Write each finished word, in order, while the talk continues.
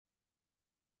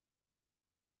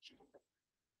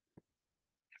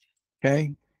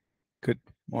Okay, good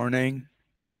morning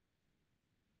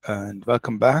and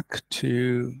welcome back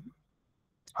to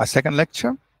our second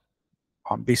lecture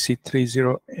on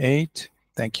BC308.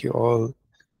 Thank you all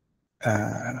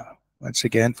once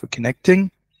again for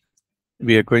connecting.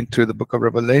 We are going through the book of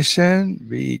Revelation.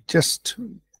 We just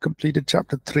completed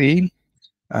chapter 3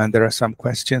 and there are some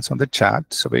questions on the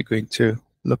chat. So we're going to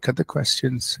look at the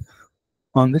questions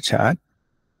on the chat.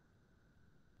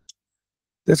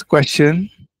 There's a question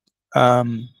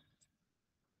from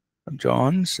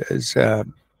John, says,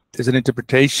 there's an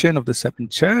interpretation of the 7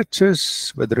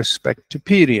 churches with respect to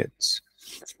periods.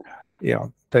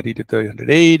 30 to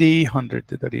 380, 100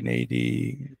 to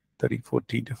 1380,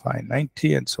 1314 to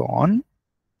 590, and so on.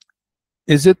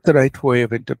 Is it the right way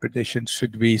of interpretation?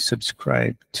 Should we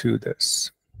subscribe to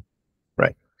this?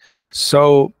 Right.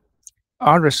 So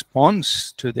our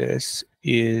response to this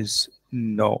is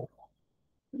no.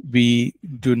 We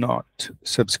do not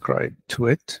subscribe to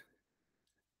it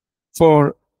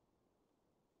for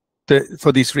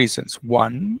these reasons.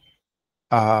 One,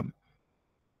 when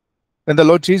the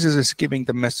Lord Jesus is giving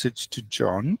the message to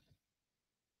John,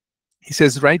 he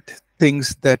says, write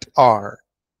things that are,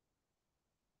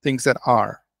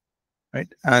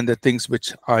 right? And the things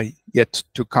which are yet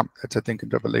to come. That's, I think, in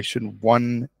Revelation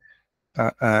 1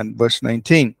 and verse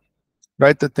 19.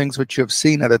 Write the things which you have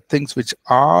seen are the things which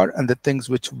are and the things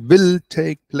which will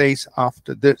take place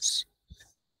after this.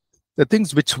 The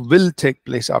things which will take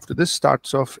place after this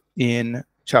starts off in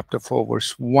chapter 4,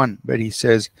 verse 1, where he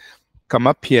says, come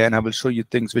up here and I will show you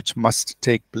things which must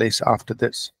take place after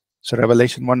this. So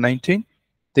Revelation 1:19,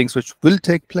 things which will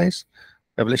take place.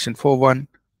 Revelation 4:1,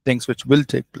 things which will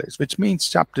take place, which means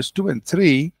chapters 2 and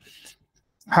 3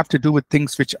 have to do with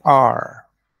things which are,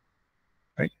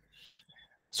 right?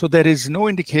 So there is no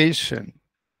indication,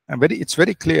 and it's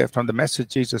very clear from the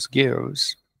message Jesus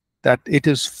gives that it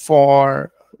is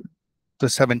for the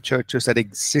 7 churches that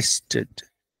existed.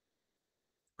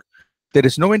 There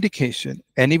is no indication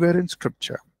anywhere in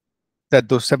Scripture that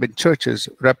those 7 churches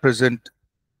represent,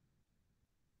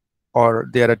 or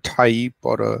they are a type,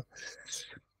 or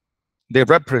they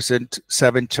represent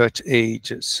 7 church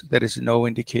ages. There is no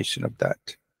indication of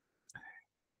that.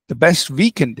 The best we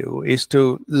can do is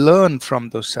to learn from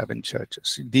those 7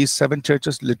 churches. These 7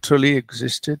 churches literally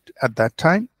existed at that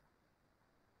time.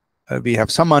 We have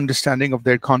some understanding of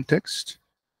their context,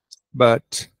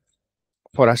 but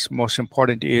for us, most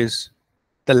important is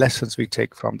the lessons we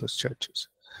take from those churches.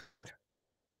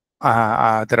 There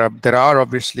are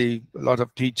obviously a lot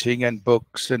of teaching and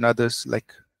books and others,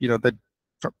 like, that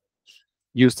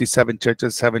use these 7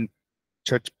 churches, 7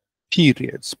 church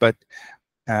periods, but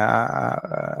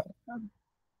I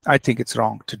think it's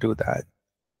wrong to do that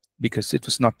because it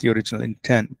was not the original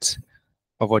intent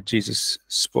of what Jesus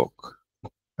spoke,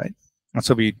 right? And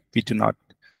so we do not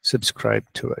subscribe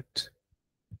to it.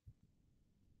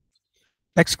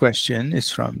 Next question is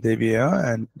from Devia,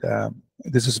 and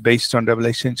this is based on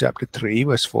Revelation chapter 3,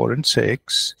 verse 4 to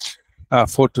 6,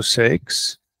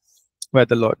 where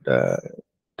the Lord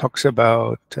talks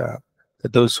about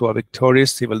that those who are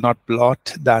victorious, he will not blot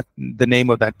the name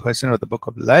of that person or the book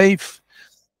of life,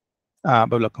 but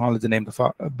will acknowledge the name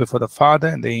before the Father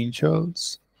and the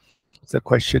angels. The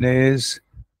question is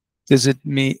it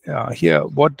me here?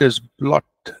 What does blot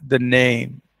the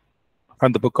name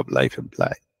from the book of life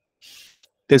imply?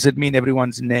 Does it mean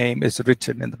everyone's name is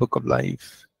written in the book of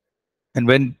life? And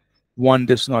when one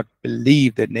does not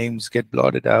believe, their names get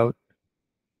blotted out?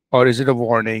 Or is it a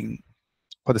warning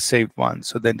for the saved ones?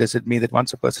 So then does it mean that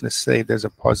once a person is saved, there's a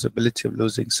possibility of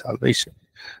losing salvation?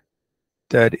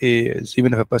 That is,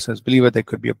 even if a person is a believer, there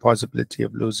could be a possibility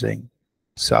of losing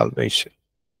salvation,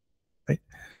 right?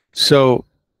 So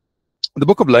the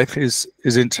book of life is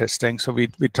interesting. So we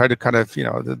try to kind of,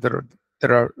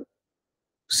 there are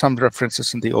some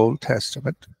references in the Old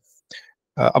Testament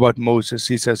about Moses.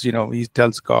 He says, he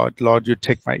tells God, Lord, you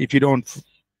take if you don't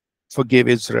forgive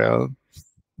Israel,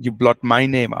 you blot my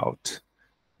name out,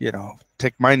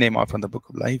 take my name out from the book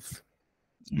of life.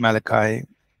 Malachi,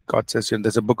 God says,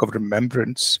 there's a book of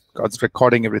remembrance. God's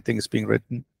recording everything is being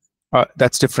written.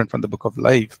 That's different from the book of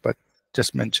life, but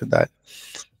just mention that.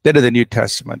 Then in the New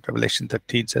Testament, Revelation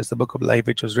 13 says the book of life,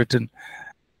 which was written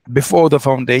before the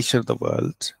foundation of the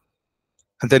world.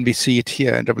 And then we see it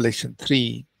here in Revelation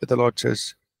 3, where the Lord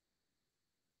says,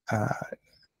 to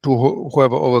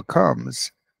whoever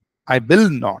overcomes, I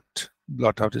will not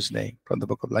blot out his name from the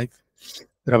book of life.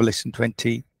 Revelation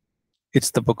 20, it's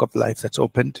the book of life that's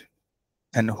opened.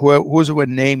 And whose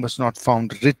name was not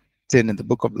found written in the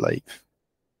book of life.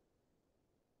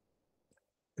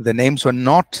 If the names were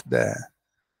not there,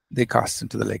 they cast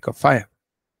into the lake of fire.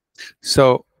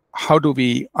 So how do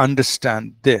we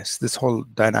understand this whole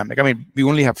dynamic? I mean, we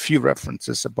only have few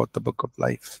references about the book of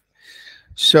life.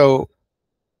 So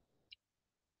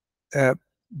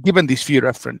given these few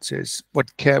references,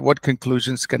 what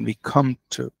conclusions can we come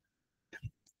to?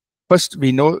 First,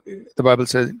 we know the Bible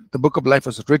says the book of life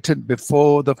was written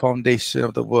before the foundation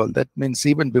of the world. That means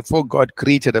even before God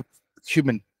created a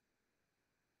human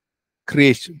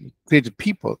creation, created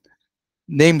people,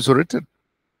 names were written.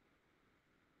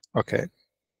 Okay.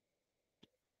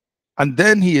 And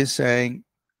then he is saying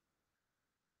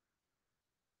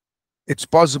it's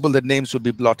possible that names will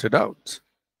be blotted out.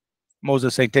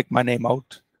 Moses saying, take my name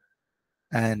out.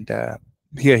 And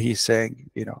here he's saying,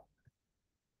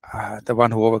 the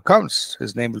one who overcomes,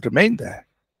 his name will remain there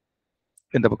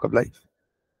in the book of life.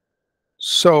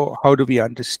 So how do we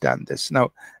understand this?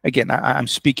 Now, again, I'm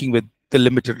speaking with the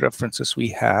limited references we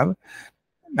have.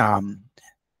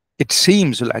 It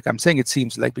seems like, I'm saying it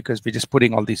seems like because we're just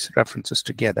putting all these references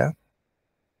together.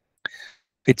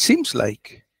 It seems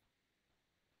like,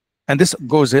 and this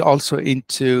goes also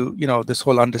into, this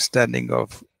whole understanding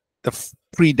of the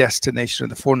predestination,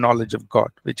 the foreknowledge of God,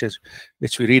 which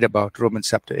we read about Romans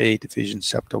chapter 8, Ephesians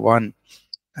chapter 1,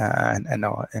 and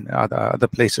other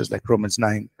places like Romans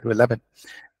 9 to 11,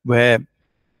 where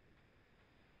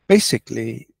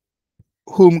basically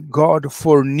whom God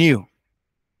foreknew,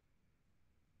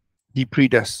 he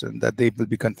predestined that they will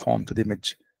be conformed to the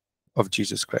image of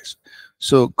Jesus Christ.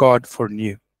 So God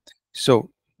foreknew. So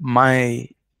my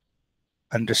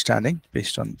understanding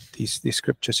based on these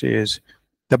scriptures is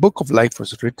the book of life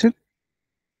was written.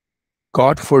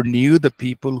 God foreknew the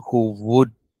people who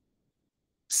would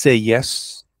say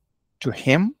yes to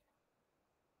him,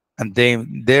 and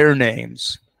their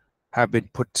names have been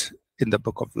put in the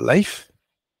book of life.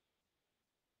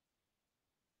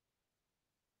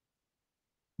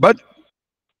 But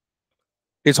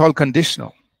it's all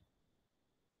conditional.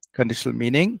 Conditional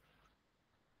meaning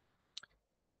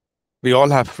we all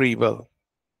have free will.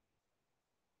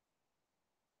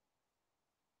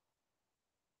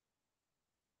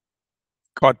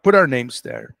 God put our names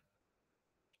there,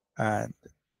 and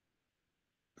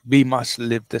we must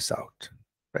live this out,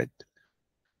 right?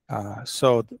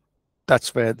 So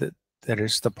that's where there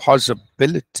is the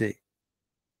possibility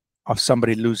of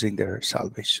somebody losing their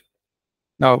salvation.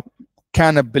 Now,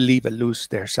 can a believer lose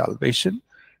their salvation?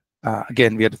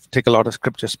 Again, we had to take a lot of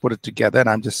scriptures, put it together, and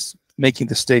I'm just making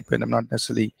the statement. I'm not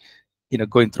necessarily,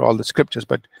 going through all the scriptures,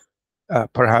 but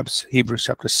perhaps Hebrews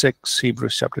chapter 6,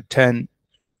 Hebrews chapter 10,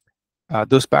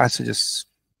 those passages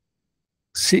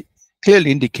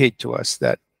clearly indicate to us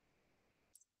that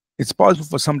it's possible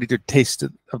for somebody to taste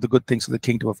of the good things of the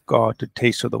kingdom of God, to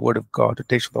taste of the word of God, to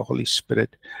taste of the Holy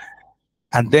Spirit,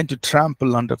 and then to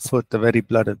trample underfoot the very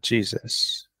blood of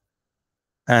Jesus,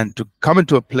 and to come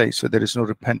into a place where there is no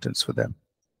repentance for them.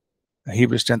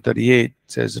 Hebrews 10:38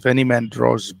 says, if any man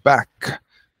draws back,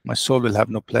 my soul will have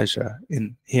no pleasure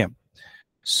in him.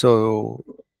 So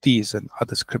these and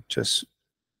other scriptures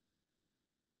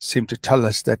seem to tell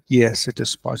us that, yes, it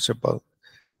is possible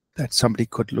that somebody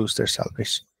could lose their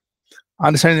salvation.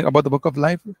 Understanding about the book of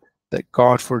life, that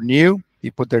God foreknew,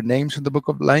 he put their names in the book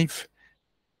of life.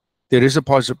 There is a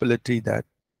possibility that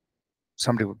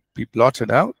somebody would be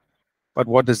blotted out. But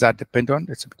what does that depend on?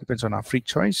 It depends on our free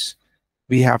choice.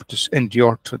 We have to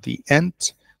endure to the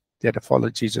end. They have to follow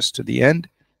Jesus to the end.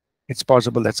 It's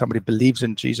possible that somebody believes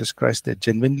in Jesus Christ, they're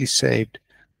genuinely saved,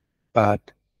 but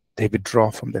they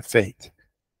withdraw from their faith.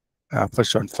 1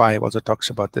 John 5 also talks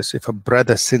about this. If a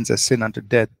brother sins a sin unto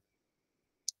death,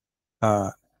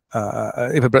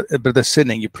 if a brother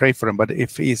sinning, you pray for him, but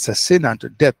if he's a sin unto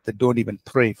death, they don't even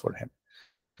pray for him.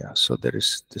 Yeah, so there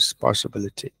is this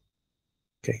possibility.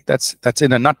 Okay, that's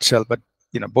in a nutshell, but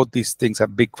both these things are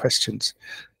big questions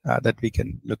that we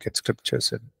can look at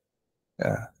scriptures and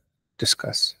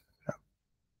discuss. Yeah.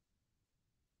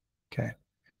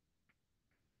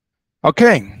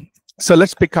 Okay, so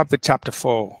let's pick up with chapter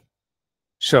 4.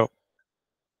 So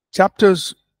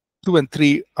chapters 2 and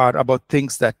 3 are about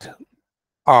things that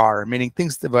are, meaning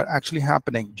things that were actually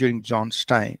happening during John's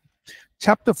time.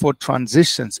 Chapter 4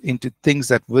 transitions into things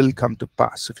that will come to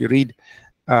pass. If you read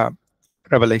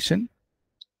Revelation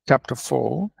chapter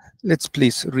 4, let's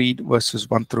please read verses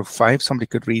 1 through 5. Somebody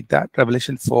could read that.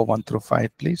 Revelation 4, 1 through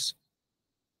 5, please.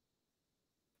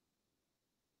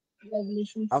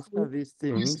 After these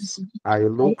things, I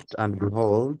looked, and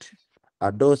behold,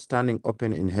 a door standing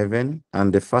open in heaven,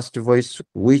 and the first voice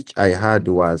which I heard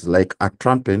was like a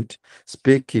trumpet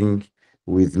speaking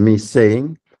with me,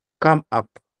 saying, come up,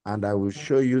 and I will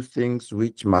show you things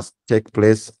which must take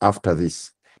place after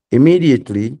this.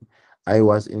 Immediately I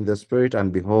was in the spirit,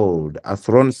 and behold, a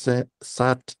throne set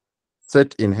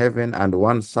in heaven, and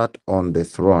one sat on the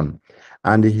throne.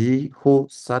 And he who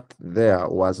sat there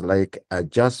was like a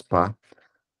jasper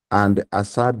and a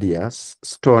sardius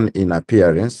stone in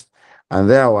appearance, and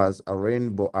there was a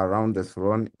rainbow around the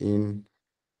throne in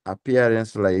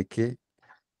appearance like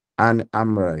an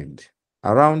emerald.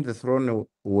 Around the throne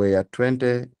were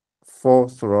 24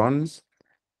 thrones,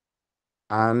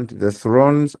 and the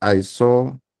thrones I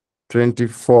saw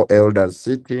 24 elders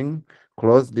sitting,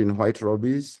 clothed in white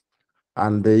robes,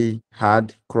 and they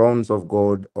had crowns of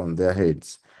gold on their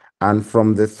heads. And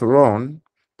from the throne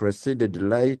proceeded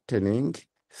lightning,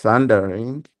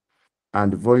 thundering,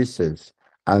 and voices.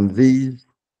 And these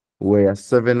were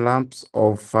 7 lamps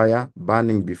of fire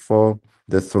burning before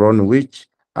the throne, which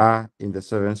are in the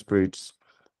 7 spirits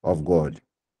of God.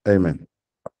 Amen.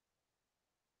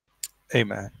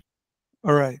 Amen.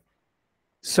 All right.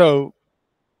 So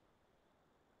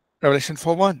Revelation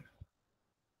 4:1.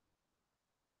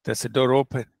 There's a door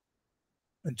open.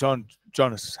 And John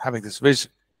is having this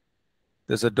vision.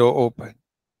 There's a door open.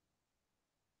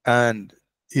 And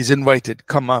he's invited,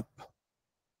 come up.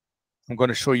 I'm going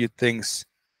to show you things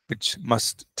which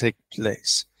must take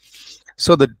place.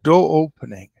 So the door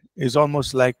opening is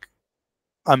almost like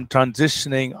I'm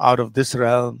transitioning out of this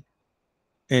realm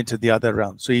into the other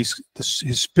realm. So his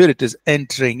spirit is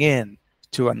entering in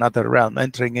to another realm,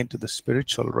 entering into the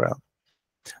spiritual realm.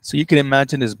 So you can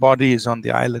imagine his body is on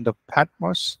the island of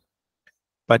Patmos,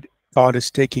 but God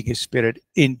is taking his spirit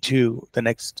into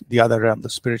the other realm, the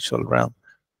spiritual realm.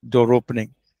 Door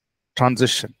opening,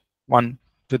 transition, one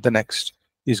to the next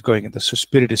is going in. The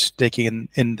spirit is taking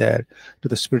in there to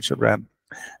the spiritual realm.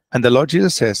 And the Lord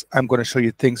Jesus says, I'm going to show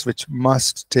you things which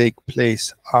must take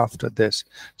place after this.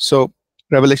 So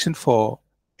Revelation 4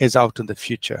 is out in the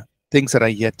future, things that are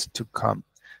yet to come,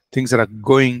 things that are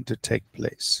going to take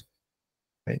place.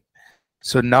 Right?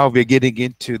 So now we're getting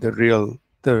into the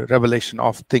revelation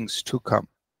of things to come.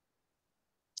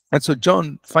 And so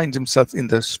John finds himself in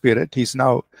the spirit. He's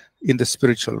now in the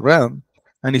spiritual realm,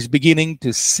 and he's beginning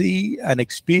to see and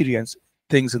experience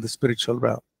things in the spiritual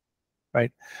realm,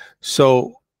 right?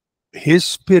 So his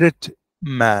spirit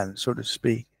man, so to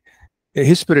speak,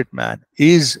 his spirit man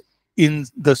is in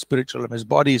the spiritual realm. His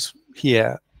body is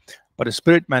here, but his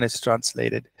spirit man is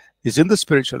translated. He's in the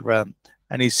spiritual realm,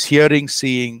 and he's hearing,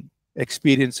 seeing,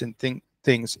 experiencing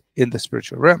things in the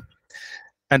spiritual realm.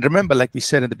 And remember, like we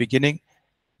said in the beginning,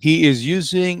 he is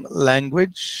using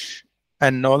language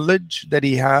and knowledge that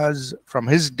he has from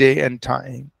his day and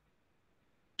time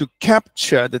to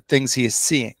capture the things he is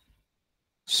seeing.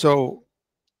 So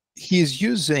he's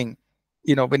using,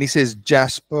 when he says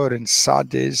jasper and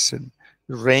sardis and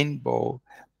rainbow,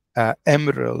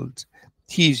 emerald,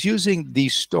 he's using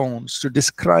these stones to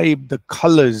describe the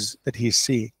colors that he's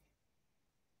seeing.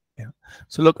 Yeah.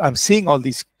 So look, I'm seeing all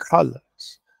these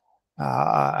colors.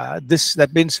 That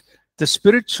means the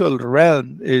spiritual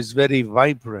realm is very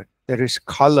vibrant. There is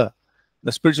color.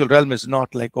 The spiritual realm is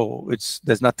not like, oh,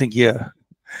 there's nothing here.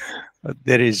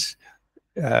 There is,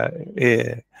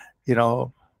 I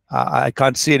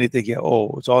can't see anything here.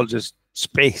 Oh, it's all just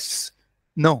space.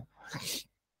 No,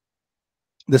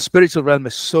 the spiritual realm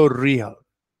is so real.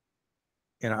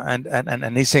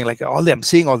 And he's saying like I'm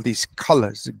seeing all these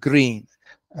colors, green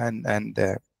and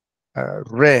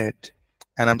red,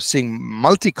 and I'm seeing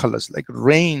multicolors like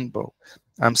rainbow.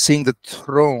 I'm seeing the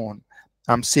throne.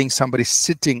 I'm seeing somebody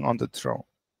sitting on the throne.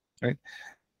 Right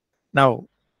now,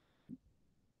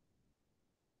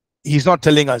 he's not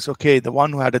telling us, okay, the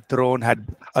one who had a throne had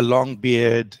a long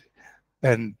beard,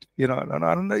 and I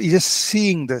don't know. He's just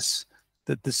seeing this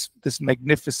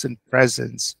magnificent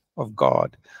presence of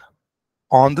God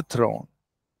on the throne,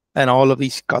 and all of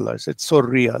these colors. It's so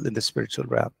real in the spiritual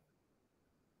realm.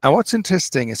 And what's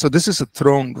interesting is, so this is a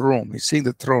throne room. He's seeing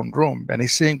the throne room, and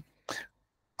he's seeing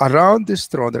around this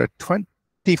throne there are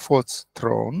 24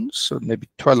 thrones, so maybe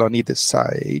 12 on either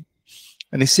side,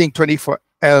 and he's seeing 24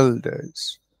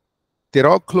 elders. They're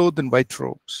all clothed in white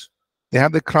robes. They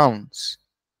have the crowns,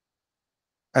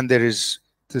 and there is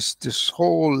this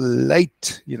whole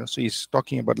light. So he's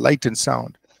talking about light and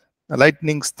sound. The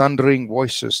lightnings, thundering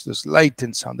voices, there's light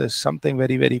and sound. There's something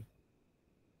very, very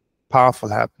powerful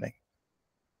happening.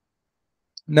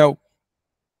 Now,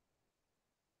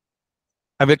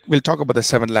 we'll talk about the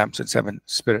 7 lamps and 7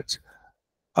 spirits.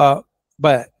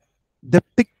 But the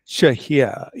picture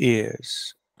here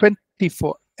is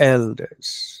 24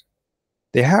 elders.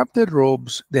 They have their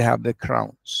robes, they have their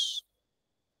crowns.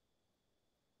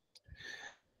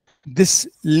 This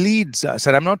leads us,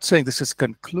 and I'm not saying this is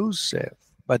conclusive,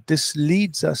 but this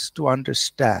leads us to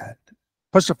understand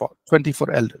First of all,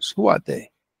 24 elders. Who are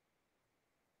they?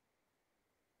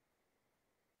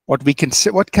 What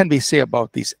can we say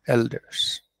about these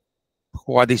elders?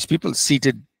 Who are these people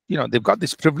seated? They've got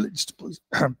this privileged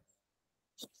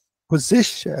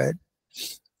position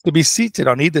to be seated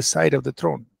on either side of the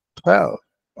throne. 12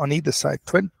 on either side,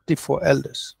 24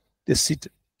 elders. They're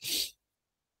seated.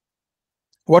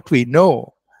 What we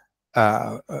know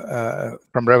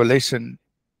from Revelation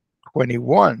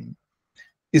 21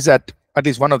 is that at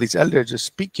least one of these elders is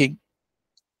speaking,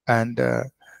 and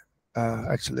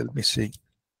actually, let me see.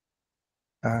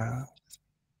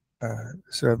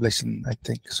 So Revelation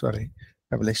 19.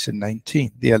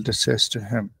 The elder says to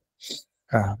him,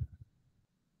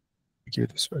 give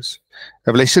this verse.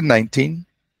 Revelation 19,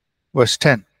 verse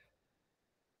 10.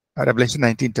 Revelation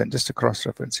 19:10, just a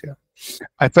cross-reference here.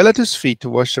 I fell at his feet to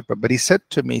worship him, but he said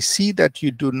to me, see that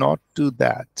you do not do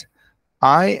that.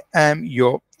 I am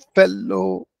your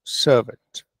fellow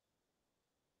servant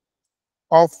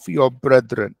of your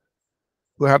brethren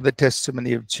who have the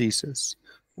testimony of Jesus.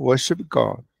 Worship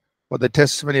God, for the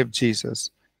testimony of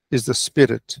Jesus is the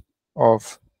spirit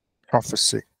of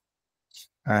prophecy.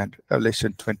 And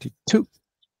Revelation 22,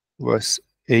 verse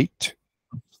 8.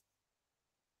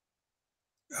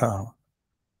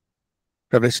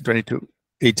 Revelation 22,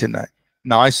 8 and 9.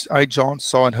 Now I, John,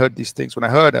 saw and heard these things. When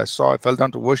I saw, I fell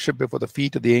down to worship before the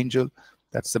feet of the angel,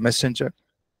 that's the messenger,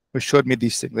 who showed me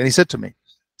these things. Then he said to me,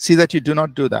 see that you do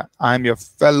not do that. I am your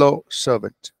fellow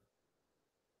servant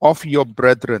of your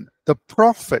brethren, the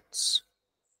prophets,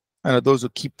 and those who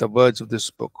keep the words of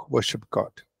this book, worship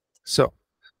God. So,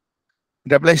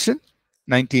 Revelation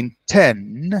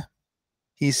 19:10,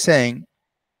 he's saying,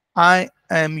 I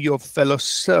am your fellow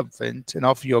servant and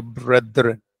of your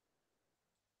brethren.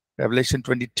 Revelation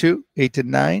 22, 8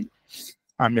 and 9,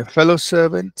 I'm your fellow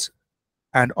servant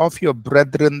and of your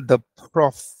brethren, the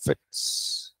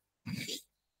prophets.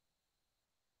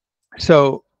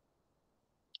 So,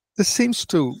 this seems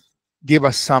to give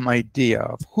us some idea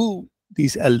of who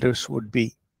these elders would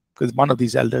be, because one of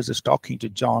these elders is talking to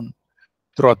John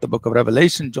throughout the book of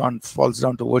Revelation. John falls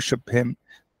down to worship him.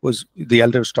 The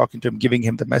elder is talking to him, giving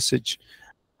him the message,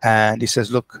 and he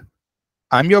says, look,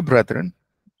 I'm your brethren,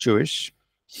 Jewish.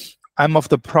 I'm of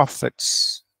the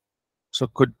prophets. So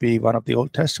it could be one of the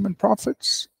Old Testament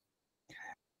prophets.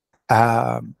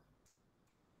 And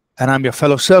I'm your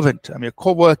fellow servant. I'm your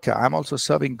co-worker. I'm also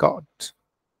serving God.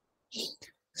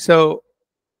 So,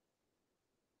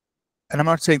 and I'm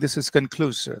not saying this is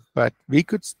conclusive, but we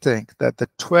could think that the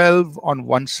 12 on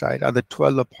one side are the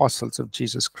 12 apostles of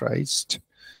Jesus Christ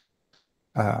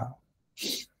from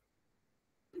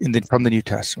the New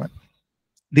Testament.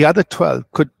 The other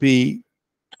 12 could be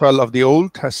 12 of the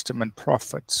Old Testament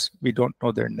prophets. We don't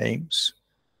know their names,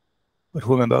 but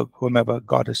whomever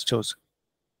God has chosen,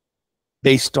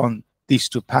 based on these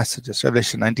two passages,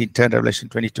 Revelation 19:10, Revelation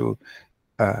 22,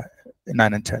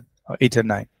 9 and 10, or 8 and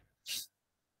 9.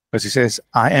 Because he says,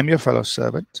 I am your fellow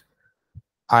servant,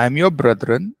 I am your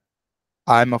brethren,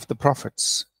 I am of the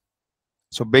prophets.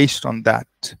 So based on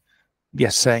that, we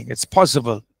are saying it's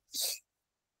possible.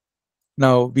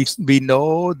 Now, we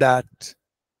know that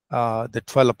the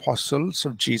 12 apostles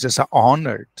of Jesus are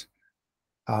honored.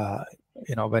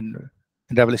 When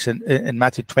in Revelation, in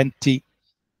Matthew 20,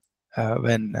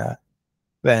 when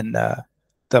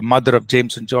the mother of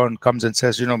James and John comes and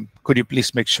says, could you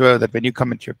please make sure that when you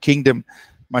come into your kingdom,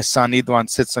 my son, either one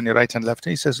sits on your right and left.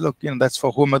 And he says, look, that's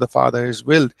for whom the Father is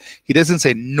willed. He doesn't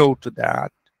say no to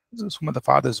that. This is whom the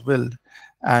Father is willed.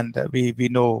 And we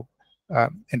know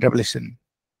in Revelation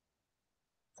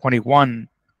 21,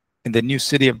 in the new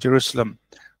city of Jerusalem,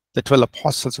 the 12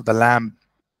 apostles of the Lamb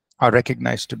are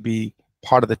recognized to be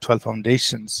part of the 12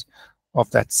 foundations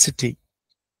of that city.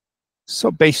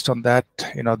 So based on that,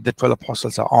 the 12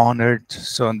 apostles are honored.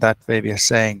 So in that way, we are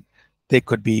saying they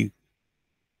could be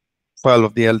 12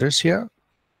 of the elders here.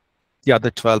 The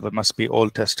other 12 must be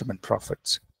Old Testament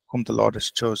prophets whom the Lord has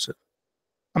chosen.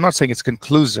 I'm not saying it's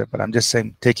conclusive, but I'm just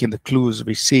saying, taking the clues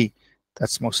we see,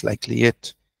 that's most likely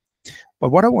it. But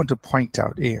what I want to point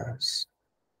out is,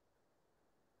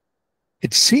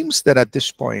 it seems that at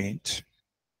this point,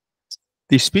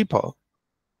 these people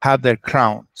have their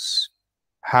crowns,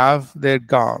 have their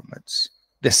garments,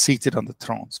 they're seated on the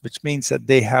thrones, which means that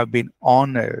they have been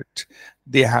honored,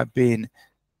 they have been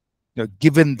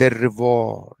given their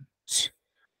rewards,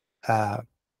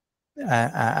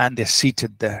 and they're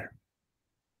seated there.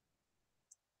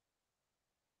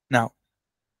 Now,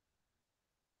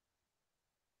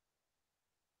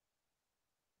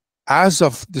 as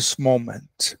of this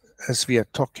moment, as we are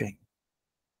talking,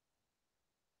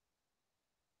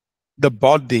 the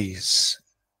bodies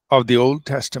of the Old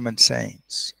Testament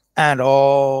saints and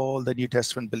all the New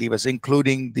Testament believers,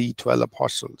 including the 12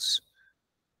 apostles,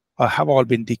 have all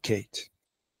been decayed.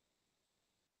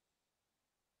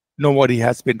 Nobody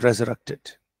has been resurrected.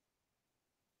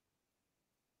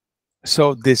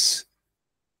 So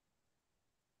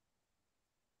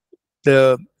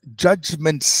the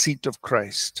judgment seat of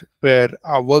Christ, where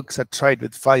our works are tried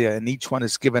with fire and each one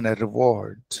is given a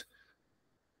reward,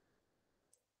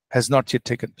 has not yet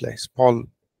taken place. Paul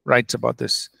writes about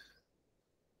this.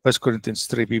 1 Corinthians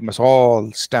 3, we must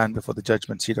all stand before the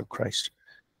judgment seat of Christ.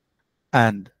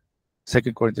 And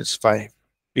 2 Corinthians 5,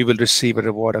 we will receive a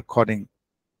reward according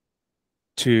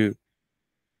to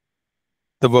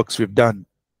the works we've done.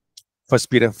 1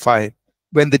 Peter 5,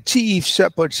 when the chief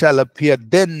shepherd shall appear,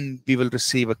 then we will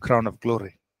receive a crown of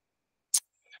glory.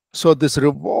 So this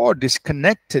reward is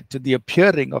connected to the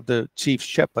appearing of the chief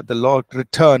shepherd, the Lord,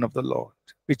 return of the Lord,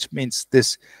 which means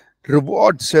this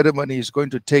reward ceremony is going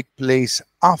to take place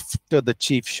after the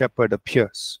chief shepherd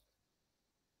appears.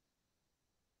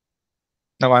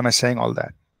 Now, why am I saying all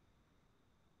that?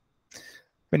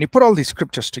 When you put all these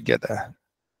scriptures together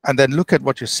and then look at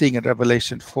what you're seeing in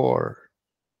Revelation 4,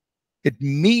 it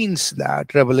means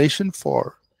that Revelation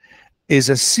 4 is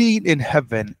a scene in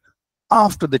heaven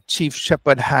after the chief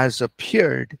shepherd has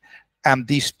appeared and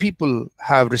these people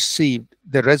have received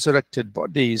the resurrected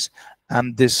bodies,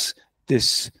 and this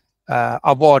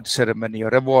award ceremony or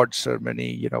reward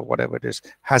ceremony, whatever it is,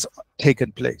 has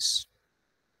taken place.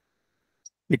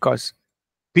 Because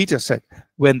Peter said,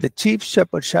 when the chief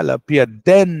shepherd shall appear,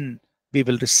 then we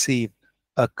will receive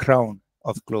a crown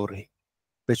of glory,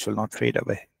 which will not fade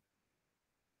away.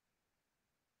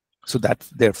 So that,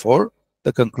 therefore,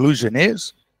 the conclusion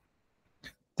is,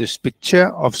 this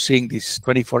picture of seeing these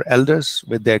 24 elders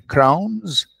with their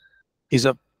crowns is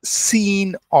a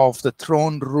scene of the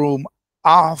throne room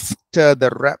after the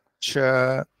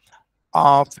rapture,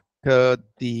 after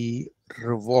the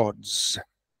rewards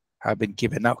have been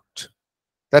given out.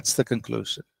 That's the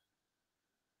conclusion.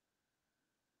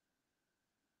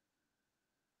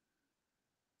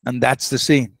 And that's the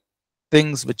scene.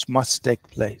 Things which must take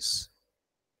place.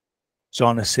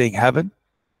 John is saying heaven,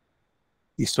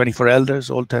 these 24 elders,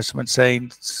 Old Testament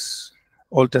saints,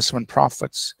 Old Testament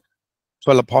prophets,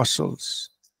 12 apostles,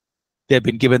 they've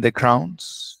been given their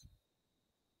crowns.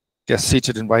 They're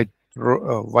seated in white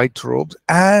robes,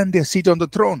 and they're seated on the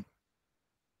throne.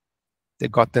 They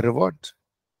got the reward.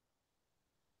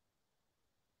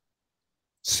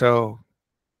 So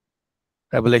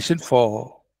Revelation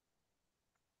 4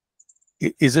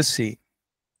 is a scene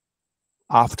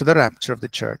after the rapture of the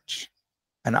church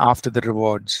and after the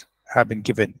rewards have been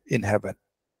given in heaven.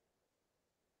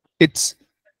 It's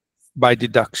by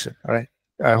deduction, all right?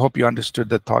 I hope you understood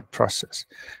the thought process.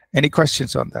 Any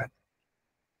questions on that?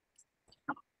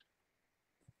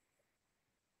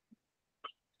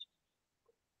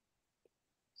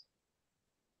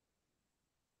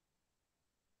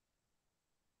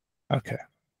 Okay.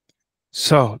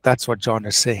 So that's what John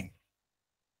is saying.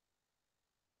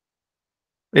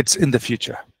 It's in the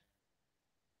future.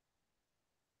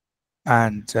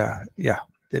 And yeah,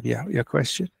 Divya, your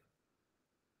question?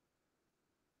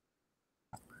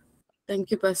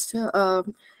 Thank you, Pastor.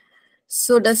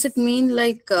 So does it mean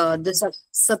like the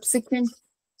subsequent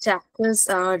chapters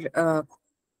are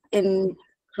in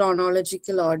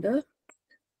chronological order?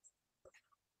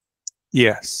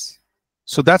 Yes.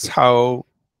 So that's how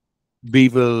we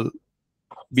will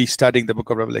be studying the book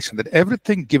of Revelation, that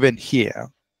everything given here,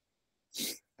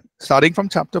 starting from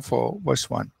chapter 4, verse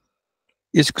 1,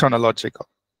 is chronological,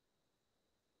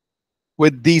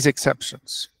 with these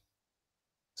exceptions.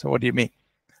 So what do you mean?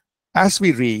 As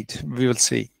we read, we will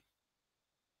see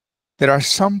there are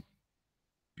some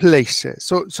places.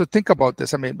 So think about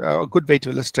this. I mean, a good way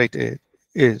to illustrate it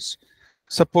is,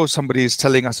 suppose somebody is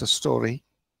telling us a story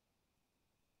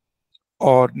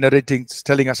or narrating,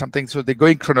 telling us something. So they're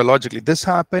going chronologically. This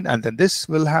happened, and then this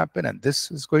will happen, and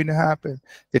this is going to happen.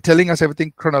 They're telling us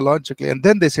everything chronologically. And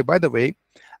then they say, by the way,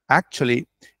 actually,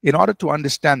 in order to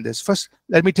understand this, first,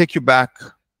 let me take you back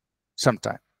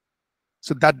sometime.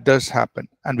 So that does happen,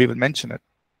 and we will mention it.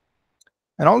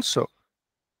 And also,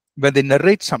 when they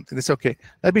narrate something, they say, okay,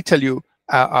 let me tell you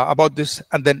about this,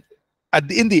 and then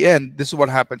in the end, this is what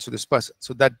happens to this person.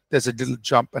 So that there's a little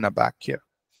jump and a back here.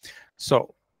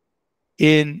 So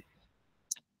in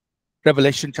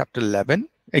Revelation chapter 11,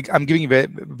 I'm giving you,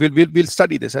 we'll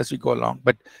study this as we go along.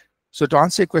 But so to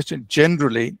answer your question,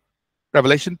 generally,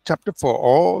 Revelation chapter 4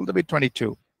 all the way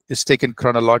 22 is taken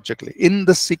chronologically in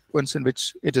the sequence in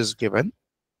which it is given,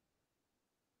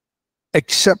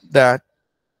 except that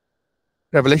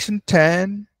Revelation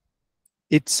 10,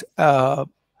 it's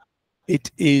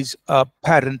It is a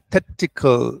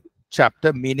parenthetical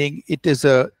chapter, meaning it is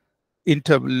a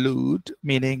interlude,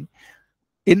 meaning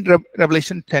in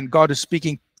Revelation 10, God is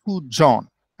speaking to John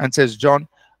and says, John,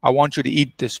 I want you to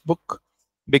eat this book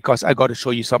because I got to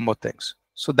show you some more things.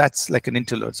 So that's like an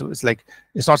interlude. So it's like,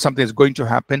 it's not something that's going to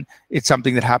happen. It's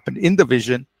something that happened in the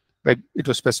vision, but it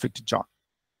was specific to John.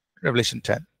 Revelation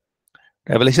 10.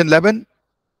 Revelation 11,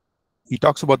 he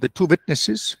talks about the two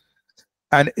witnesses.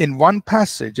 And in one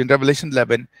passage in Revelation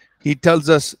 11, he tells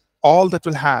us all that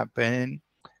will happen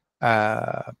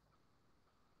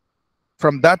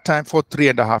from that time for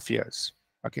 3.5 years.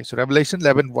 Okay, so Revelation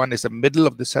 11:1 is the middle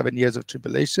of the 7 years of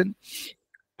tribulation.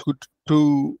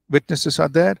 Two witnesses are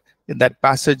there. In that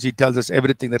passage, he tells us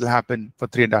everything that will happen for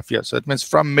 3.5 years. So it means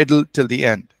from middle till the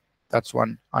end. That's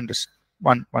one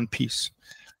piece.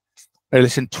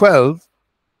 Revelation 12,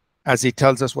 as he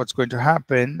tells us what's going to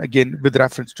happen, again with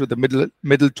reference to the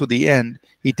middle to the end,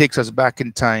 he takes us back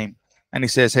in time and he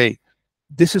says, hey,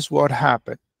 this is what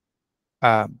happened.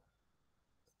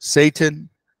 Satan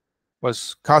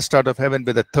was cast out of heaven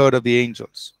with 1/3 of the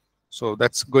angels. So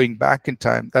that's going back in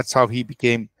time. That's how he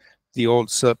became the old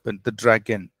serpent, the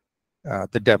dragon,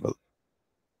 the devil.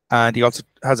 And he also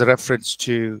has a reference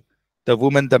to the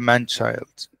woman, the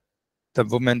man-child, the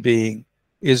woman being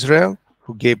Israel,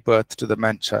 who gave birth to the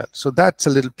man-child. So that's a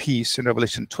little piece in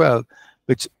Revelation 12,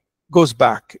 which goes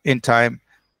back in time,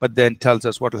 but then tells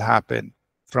us what will happen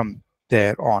from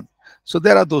there on. So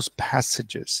there are those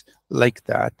passages like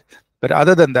that. But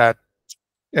other than that,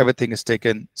 everything is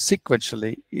taken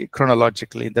sequentially,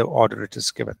 chronologically, in the order it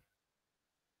is given.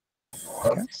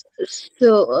 Okay.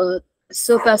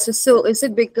 So Pastor, so is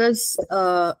it because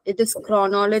it is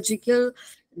chronological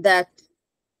that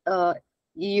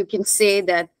you can say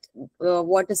that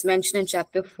what is mentioned in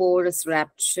chapter 4 is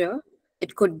rapture?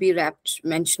 It could be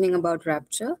mentioning about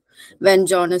rapture when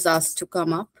John is asked to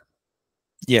come up.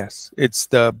 Yes, it's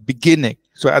the beginning.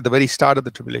 So at the very start of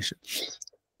the tribulation,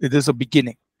 it is a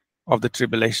beginning of the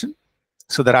tribulation.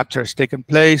 So the rapture has taken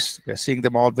place. We are seeing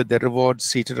them all with their rewards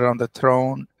seated around the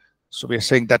throne. So we are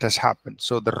saying that has happened.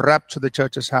 So the rapture of the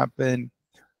church has happened.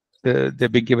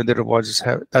 They've been given the rewards.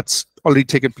 That's already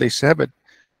taken place in heaven.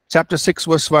 Chapter 6,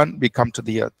 verse 1, we come to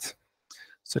the earth.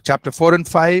 So chapter 4 and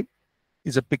 5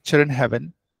 is a picture in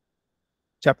heaven.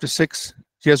 Chapter 6,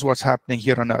 here's what's happening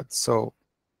here on earth. So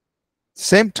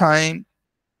same time,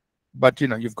 but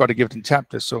you've got to give it in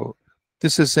chapters. So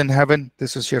this is in heaven,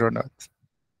 this is here on earth.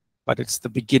 But it's the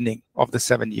beginning of the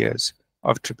 7 years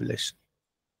of tribulation.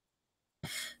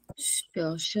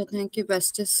 Sure. Thank you,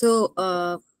 Pastor. So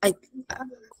I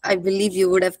believe you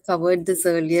would have covered this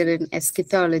earlier in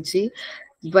eschatology,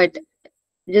 but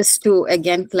just to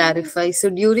again clarify, so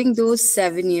during those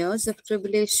 7 years of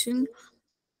tribulation,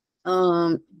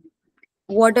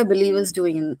 what are believers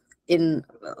doing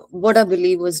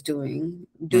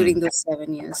during those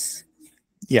 7 years?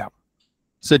 Yeah.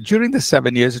 So during the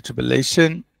 7 years of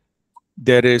tribulation,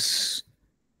 there is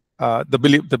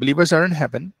the believers are in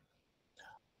heaven.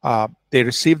 They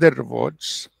receive their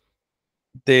rewards.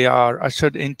 They are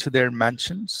ushered into their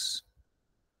mansions.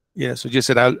 Yeah, so Jesus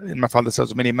said, in my Father's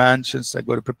house many mansions. I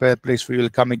go to prepare a place for you. Will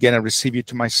come again and receive you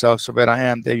to myself. So where I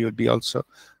am, there you will be also.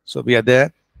 So we are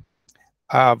there.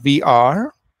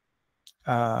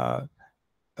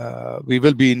 We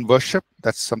will be in worship.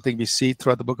 That's something we see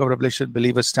throughout the book of Revelation.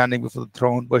 Believers standing before the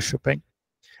throne, worshiping.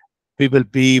 We will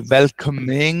be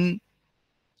welcoming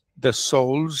the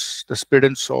souls, the spirit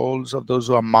and souls of those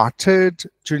who are martyred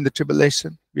during the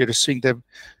tribulation. We are receiving them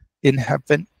in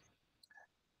heaven.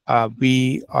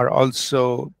 We are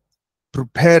also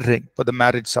preparing for the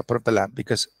marriage supper of the Lamb,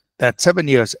 because that 7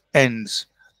 years ends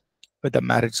with the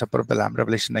marriage supper of the Lamb,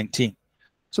 Revelation 19.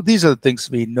 So these are the things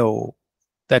we know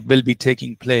that will be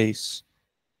taking place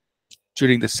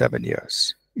during the 7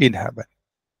 years in heaven.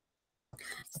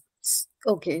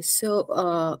 Okay,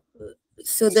 so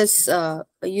this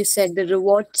you said the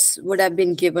rewards would have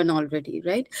been given already,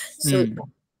 right? So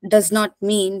does not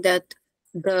mean that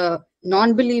the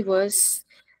non-believers,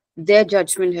 their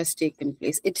judgment has taken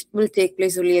place. It will take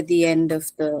place only at the end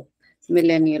of the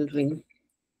millennial reign.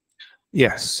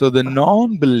 Yes, so the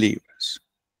non-believers,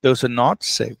 those who are not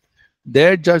saved,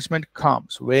 their judgment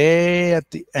comes way at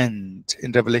the end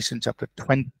in Revelation chapter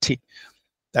 20.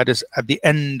 That is at the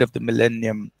end of the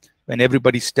millennium, when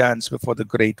everybody stands before the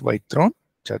great white throne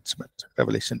judgment.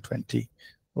 Revelation 20,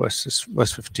 verse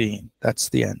 15. That's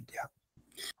the end, yeah.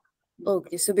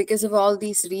 Okay, so because of all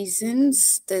these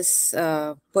reasons, this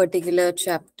particular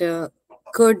chapter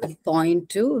could point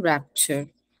to rapture.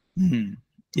 Yes.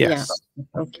 Yeah.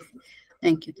 Okay.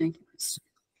 Thank you.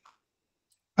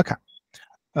 Okay.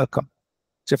 Welcome,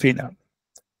 Jafina.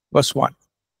 Verse 1.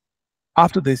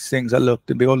 After these things I looked,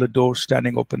 and behold, a door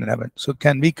standing open in heaven. So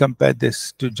can we compare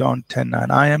this to John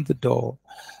 10:9? I am the door.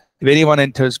 If anyone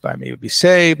enters by me, will be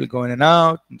saved, will go in and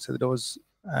out, and so the doors,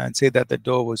 and say that the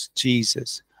door was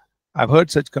Jesus. I've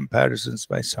heard such comparisons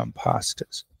by some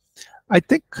pastors. I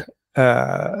think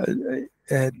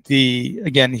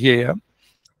again here,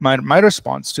 my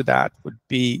response to that would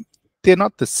be they're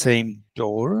not the same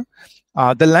door.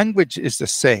 The language is the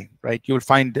same, right? You'll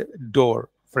find door,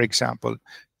 for example,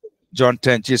 John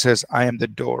 10, Jesus says, I am the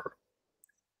door.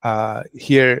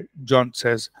 Here, John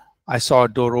says, I saw a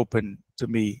door open to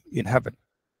me in heaven.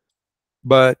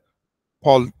 But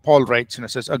Paul writes,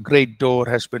 says, a great door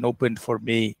has been opened for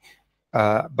me,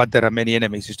 but there are many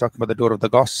enemies. He's talking about the door of the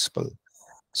gospel.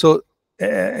 So,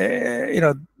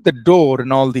 the door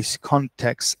in all these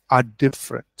contexts are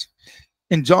different.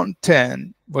 In John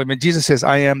 10, when Jesus says,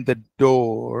 I am the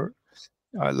door,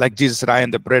 like Jesus said, I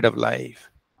am the bread of life.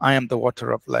 I am the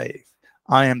water of life.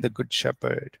 I am the good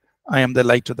shepherd. I am the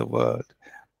light of the world.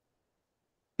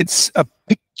 It's a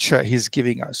picture he's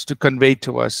giving us to convey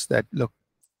to us that, look,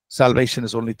 salvation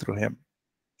is only through him,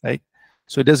 right?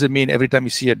 So it doesn't mean every time you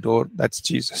see a door, that's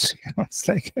Jesus. It's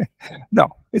like,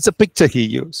 no, it's a picture he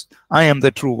used. I am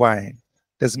the true wine.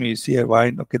 Doesn't mean you see a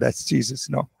wine, okay, that's Jesus.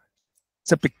 No,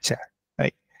 it's a picture,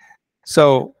 right?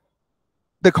 So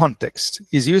the context,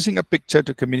 he's using a picture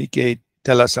to communicate,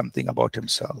 tell us something about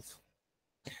himself.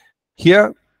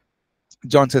 Here,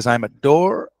 John says, I'm a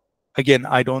door. Again,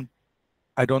 I don't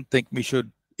think we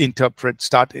should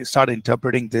start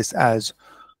interpreting this as,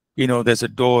 there's a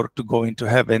door to go into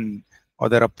heaven, or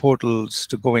there are portals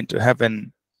to go into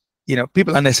heaven.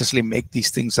 People unnecessarily make these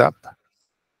things up.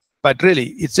 But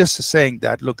really, it's just saying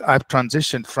that, look, I've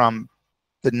transitioned from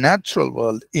the natural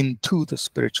world into the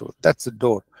spiritual. That's the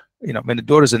door. When the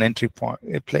door is an entry point,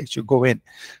 a place you go in.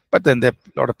 But then a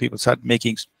lot of people start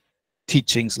making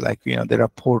teachings like, there are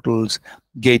portals,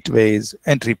 gateways,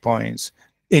 entry points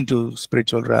into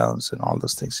spiritual realms and all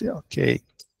those things. Yeah, okay,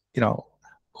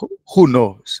 who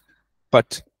knows?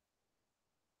 But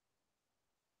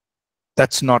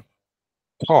that's not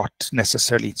taught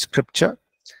necessarily in scripture.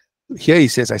 Here he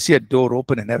says, I see a door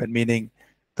open in heaven, meaning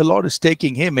the Lord is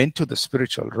taking him into the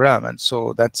spiritual realm. And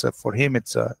so for him,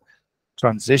 it's a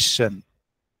transition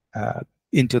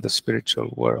into the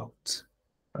spiritual world.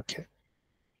 Okay.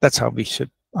 That's how we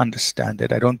should understand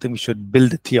it. I don't think we should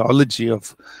build a theology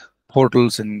of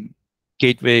portals and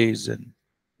gateways and,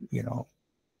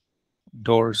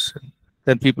 doors. And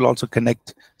then people also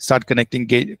start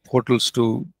connecting portals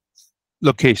to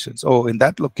locations. Oh, in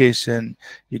that location,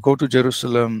 you go to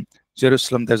Jerusalem,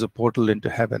 there's a portal into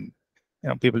heaven.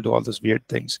 People do all those weird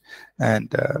things.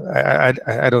 And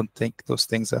I don't think those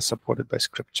things are supported by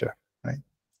scripture, right?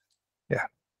 Yeah.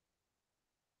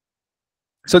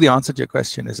 So the answer to your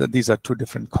question is that these are two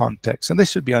different contexts, and they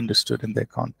should be understood in their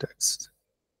context.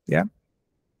 Yeah.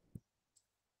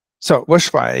 So verse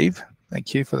 5,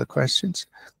 thank you for the questions.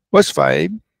 Verse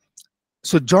 5,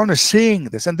 so John is seeing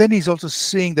this, and then he's also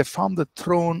seeing that from the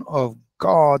throne of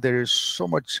God, there is so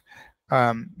much,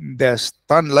 there's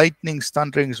lightnings,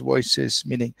 thunderings, voices,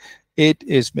 meaning it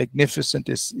is magnificent.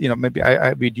 It's, maybe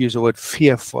I would use the word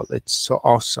fearful. It's so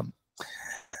awesome.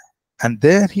 And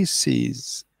there he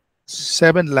sees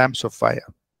 7 lamps of fire.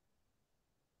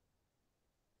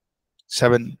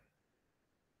 7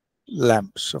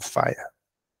 lamps of fire.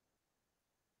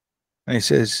 And he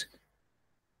says,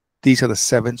 these are the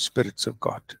 7 spirits of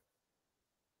God.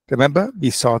 Remember, we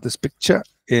saw this picture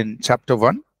in chapter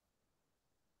 1,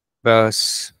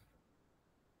 verse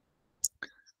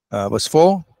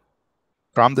 4.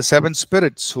 From the 7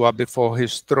 spirits who are before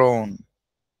his throne.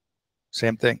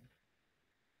 Same thing.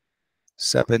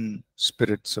 7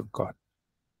 spirits of God.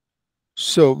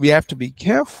 So we have to be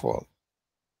careful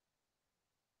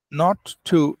not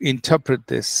to interpret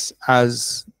this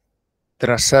as there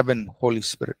are 7 Holy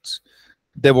Spirits.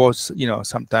 There was,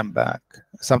 sometime back,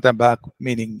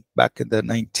 meaning back in the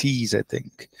 90s, I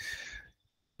think,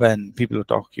 when people were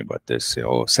talking about this,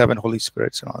 7 Holy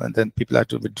Spirits and all, and then people had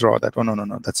to withdraw that. Oh,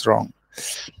 no, that's wrong.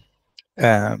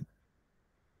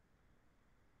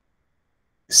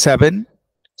 7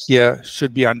 here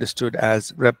should be understood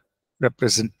as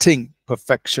representing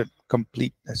perfection,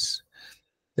 completeness.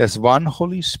 There's one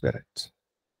Holy Spirit,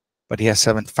 but he has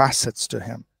 7 facets to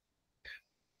him,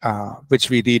 which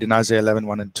we read in Isaiah 11,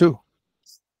 1 and 2.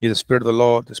 He is the Spirit of the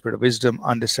Lord, the Spirit of wisdom,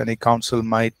 understanding, counsel,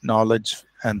 might, knowledge,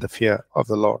 and the fear of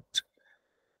the Lord.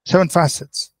 7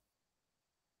 facets,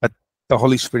 but the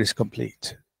Holy Spirit is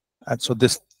complete. And so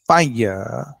this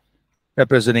fire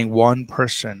representing one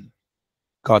person,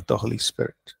 God the Holy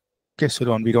Spirit. Okay, so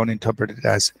we don't interpret it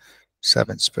as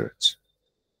 7 spirits.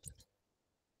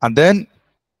 And then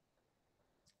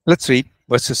let's read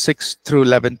verses 6 through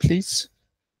 11, please.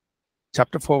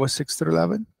 Chapter 4, verse 6 through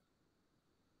 11.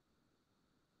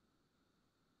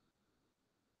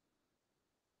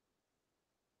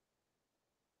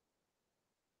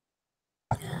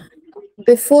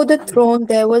 Before the throne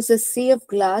there was a sea of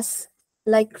glass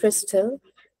like crystal,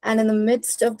 and in the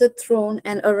midst of the throne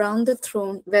and around the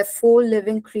throne were four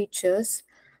living creatures,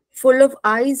 full of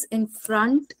eyes in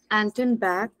front and in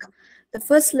back. The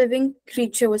first living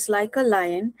creature was like a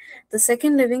lion, the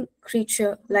second living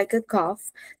creature like a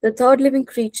calf, the third living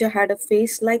creature had a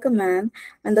face like a man,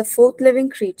 and the fourth living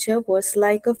creature was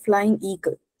like a flying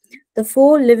eagle. The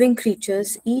four living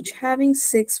creatures, each having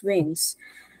 6 wings,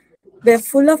 were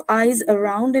full of eyes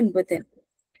around and within,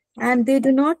 and they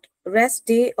do not rest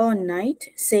day or night,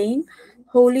 saying,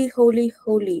 Holy, holy,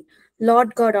 holy,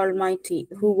 Lord God Almighty,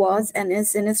 who was and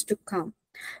is to come.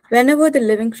 Whenever the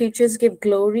living creatures give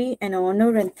glory and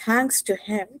honor and thanks to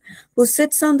him who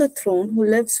sits on the throne, who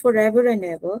lives forever and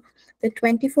ever, the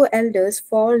 24 elders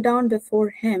fall down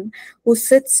before him who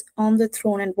sits on the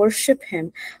throne and worship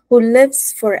him who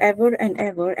lives forever and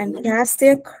ever, and cast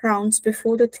their crowns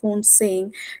before the throne,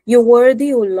 saying, You're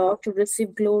worthy, O Lord, to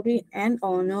receive glory and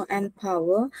honor and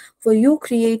power, for you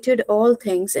created all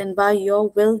things, and by your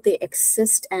will they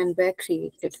exist and were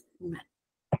created. Amen.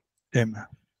 Amen.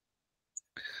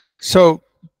 So,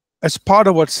 as part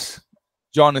of what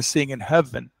John is seeing in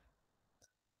heaven,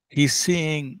 he's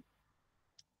seeing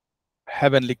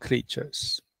heavenly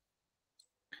creatures.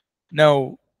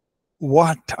 Now,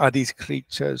 what are these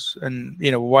creatures, and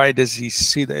why does he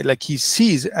see that? Like, he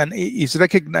sees and he's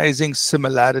recognizing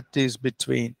similarities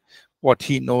between what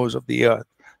he knows of the earth: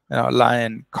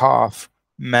 lion, calf,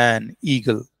 man,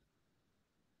 eagle.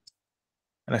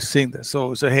 And I think that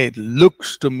so hey, it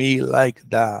looks to me like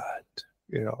that,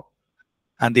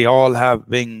 and they all have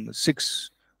wings,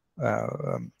 6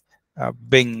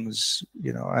 wings,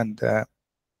 and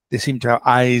they seem to have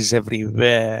eyes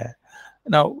everywhere.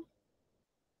 Now,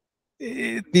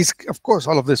 these, of course,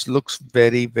 all of this looks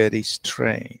very, very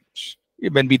strange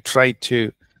when we try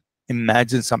to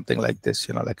imagine something like this,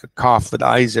 like a calf with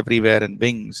eyes everywhere and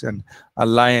wings, and a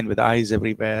lion with eyes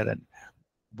everywhere and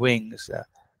wings.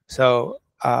 So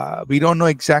we don't know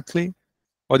exactly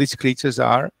what these creatures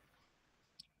are.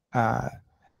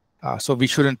 So we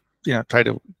shouldn't, try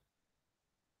to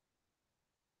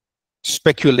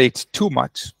speculate too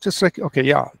much. Just like, okay,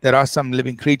 yeah, there are some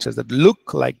living creatures that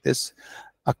look like this,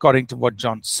 according to what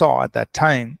John saw at that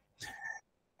time.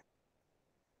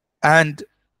 And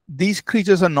these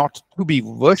creatures are not to be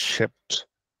worshipped,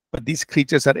 but these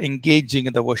creatures are engaging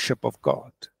in the worship of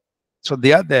God. So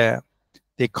they are there.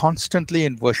 They're constantly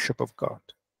in worship of God.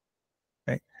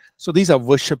 Right? So these are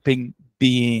worshiping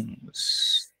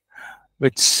beings,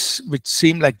 which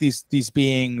seem like these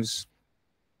beings.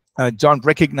 John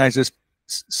recognizes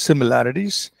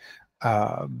similarities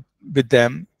with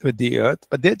them, with the earth,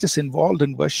 but they're just involved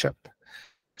in worship.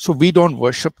 So we don't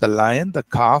worship the lion, the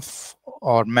calf,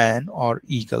 or man, or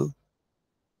eagle.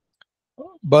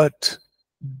 But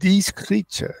these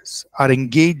creatures are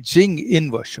engaging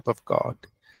in worship of God.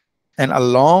 And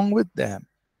along with them,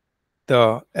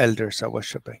 the elders are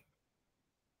worshiping.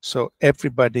 So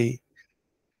everybody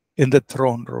in the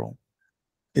throne room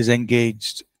is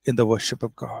engaged in the worship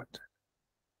of God.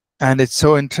 And it's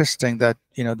so interesting that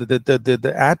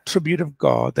the attribute of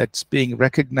God that's being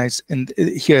recognized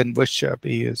here in worship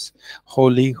is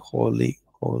holy, holy,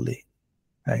 holy,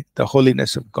 right? The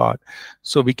holiness of God.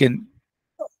 So we can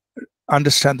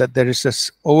understand that there is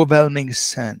this overwhelming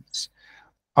sense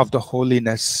of the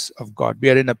holiness of God. We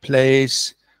are in a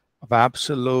place of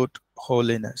absolute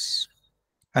holiness,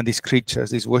 and these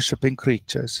creatures, these worshiping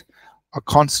creatures, are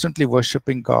constantly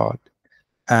worshiping God,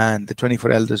 and the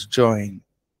 24 elders join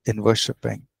in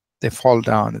worshiping. They fall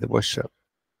down in the worship,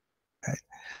 right?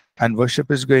 And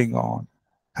worship is going on,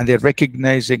 and they're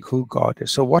recognizing who God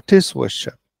is. So what is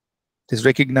worship? It's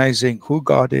recognizing who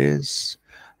God is,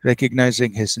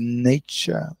 recognizing his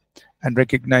nature, and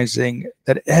recognizing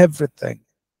that everything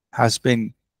has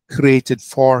been created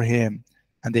for him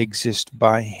and they exist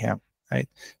by him, right?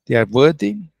 They are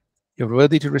worthy. You're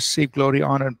worthy to receive glory,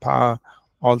 honor, and power.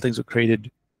 All things are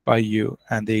created by you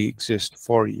and they exist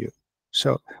for you.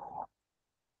 So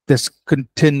this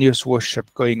continuous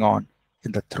worship going on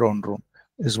in the throne room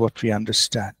is what we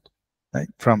understand, right,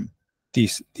 from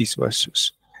these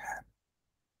verses.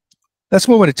 Let's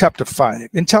move on to chapter 5.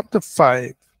 In chapter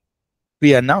 5,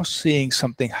 we are now seeing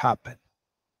something happen.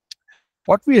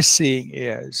 What we are seeing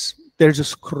is there's a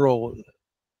scroll.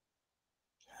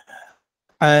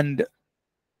 And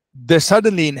there's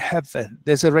suddenly in heaven,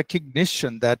 there's a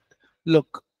recognition that,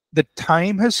 look, the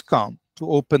time has come to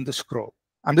open the scroll.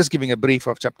 I'm just giving a brief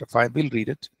of chapter 5. We'll read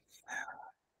it.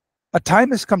 A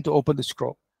time has come to open the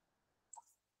scroll.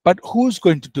 But who's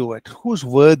going to do it? Who's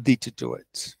worthy to do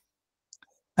it?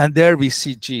 And there we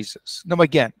see Jesus. Now,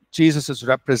 again, Jesus is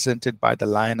represented by the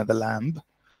lion and the lamb.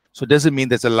 So it doesn't mean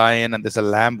there's a lion and there's a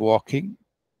lamb walking,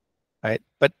 right?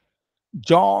 But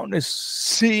John is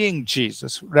seeing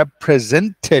Jesus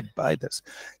represented by this.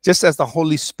 Just as the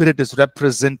Holy Spirit is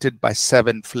represented by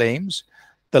 7 flames,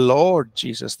 the Lord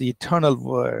Jesus, the eternal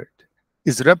Word,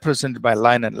 is represented by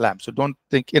lion and lamb. So don't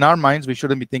think, in our minds, we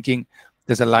shouldn't be thinking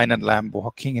there's a lion and lamb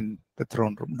walking in the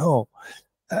throne room. No,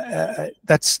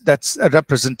 that's a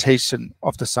representation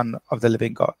of the Son of the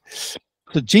living God.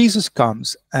 So Jesus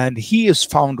comes and he is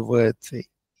found worthy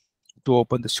to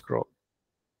open the scroll.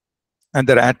 And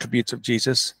there are attributes of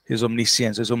Jesus, his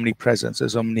omniscience, his omnipresence,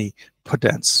 his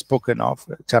omnipotence, spoken of,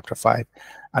 chapter 5.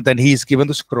 And then he is given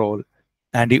the scroll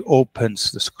and he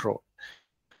opens the scroll.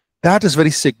 That is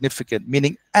very significant,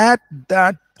 meaning at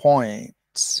that point,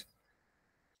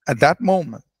 at that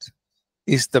moment,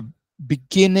 is the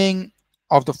beginning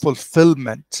of the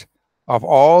fulfillment of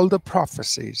all the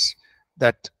prophecies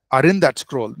that are in that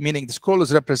scroll, meaning the scroll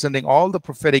is representing all the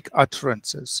prophetic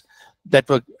utterances that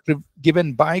were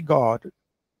given by God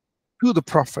to the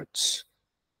prophets.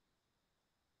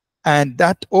 And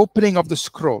that opening of the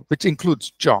scroll, which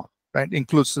includes John, right,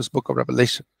 includes this book of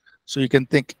Revelation. So you can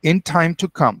think, in time to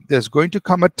come, there's going to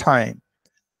come a time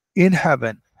in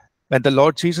heaven when the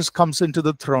Lord Jesus comes into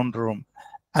the throne room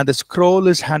and the scroll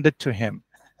is handed to him.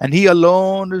 And he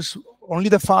alone is, only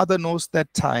the Father knows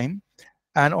that time.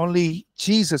 And only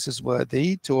Jesus is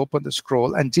worthy to open the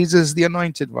scroll. And Jesus is the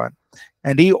anointed one.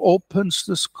 And he opens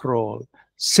the scroll,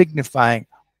 signifying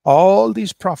all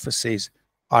these prophecies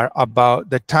are about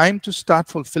the time to start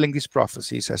fulfilling these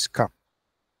prophecies has come.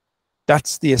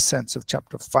 That's the essence of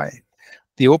chapter 5.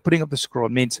 The opening of the scroll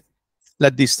means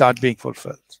let these start being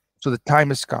fulfilled. So the time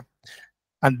has come.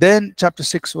 And then chapter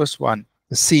 6, verse 1,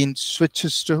 the scene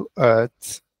switches to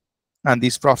earth and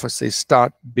these prophecies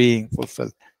start being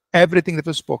fulfilled. Everything that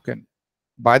was spoken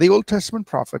by the Old Testament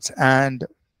prophets and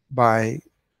by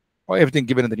everything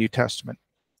given in the New Testament,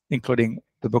 including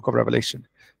the book of Revelation,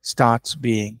 starts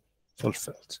being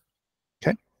fulfilled.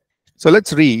 Okay, so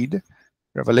let's read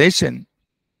Revelation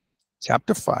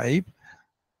chapter 5.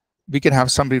 We can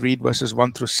have somebody read verses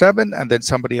 1 through 7, and then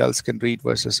somebody else can read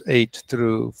verses 8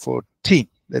 through 14.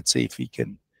 Let's see if we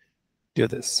can do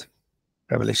this.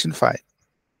 Revelation 5.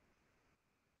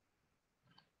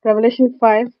 Revelation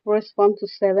 5, verse 1 to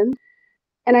 7.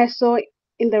 And I saw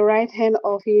in the right hand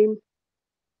of him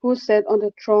who sat on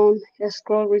the throne a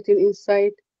scroll written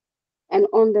inside, and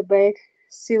on the back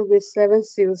sealed with 7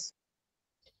 seals.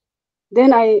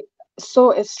 Then I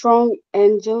saw a strong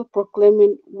angel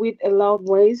proclaiming with a loud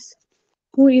voice,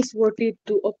 who is worthy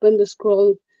to open the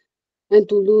scroll and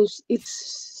to loose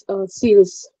its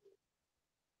seals?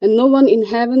 And no one in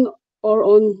heaven or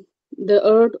on the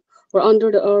earth or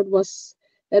under the earth was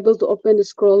able to open the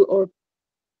scroll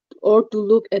or to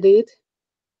look at it.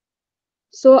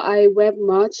 So I wept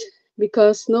much,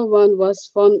 because no one was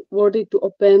found worthy to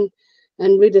open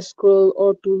and read the scroll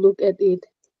or to look at it.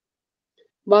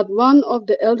 But one of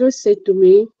the elders said to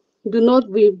me, do not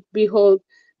weep, behold,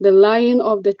 the Lion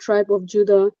of the tribe of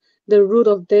Judah, the Root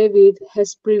of David,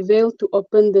 has prevailed to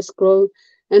open the scroll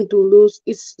and to loose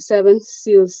its 7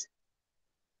 seals.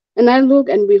 And I looked,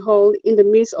 and behold, in the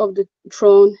midst of the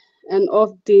throne and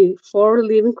of the 4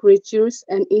 living creatures,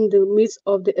 and in the midst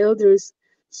of the elders,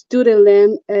 stood a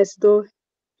lamb as though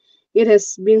it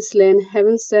has been slain,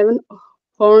 having 7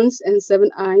 horns and 7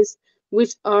 eyes,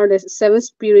 which are the 7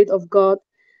 Spirits of God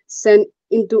sent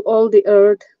into all the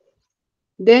earth.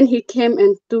 Then he came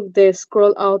and took the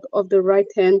scroll out of the right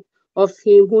hand of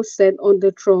him who sat on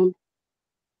the throne.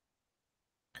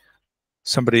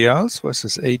 Somebody else,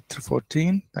 verses 8 through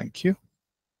 14. Thank you.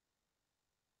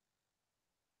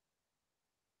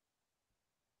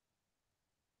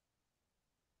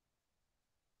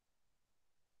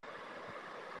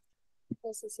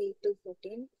 Verses 8 to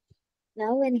 14.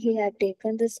 Now when he had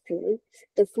taken the scroll,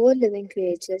 the 4 living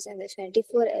creatures and the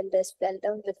 24 elders fell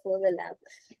down before the Lamb,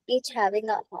 each having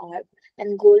a harp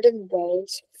and golden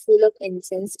bowls full of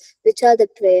incense, which are the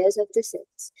prayers of the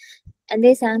saints. And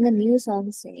they sang a new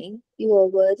song, saying, You are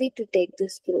worthy to take the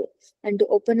scroll and to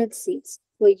open its seals,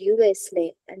 for you were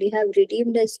slain, and you have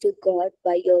redeemed us to God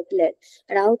by your blood,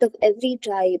 and out of every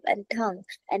tribe and tongue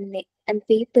and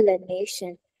people and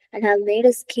nation, and have made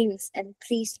us kings and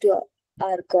priests to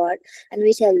our God, and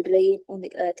we shall reign on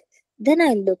the earth. Then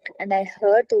I looked, and I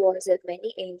heard the voice of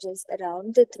many angels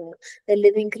around the throne, the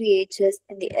living creatures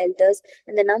and the elders,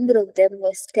 and the number of them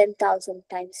was 10,000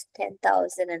 times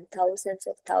 10,000 and thousands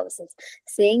of thousands,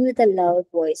 saying with a loud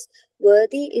voice,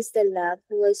 Worthy is the Lamb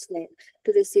who was slain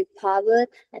to receive power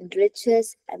and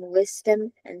riches and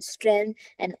wisdom and strength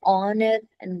and honor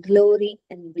and glory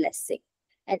and blessing.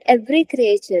 And every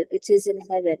creature which is in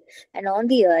heaven and on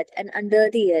the earth and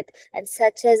under the earth, and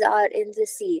such as are in the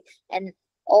sea, and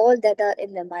all that are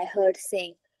in them, I heard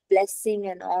saying, Blessing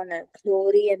and honor,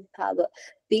 glory and power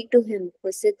be to him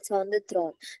who sits on the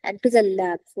throne and to the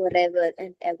Lamb forever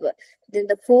and ever. Then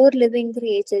the four living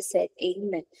creatures said,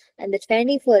 Amen. And the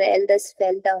 24 elders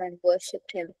fell down and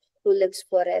worshipped him who lives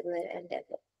forever and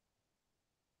ever.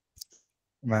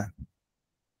 Man.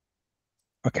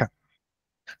 Okay.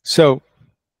 So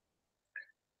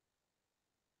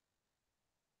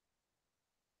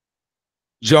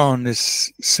John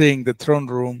is seeing the throne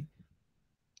room,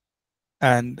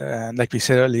 and like we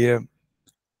said earlier,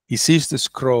 he sees the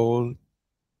scroll.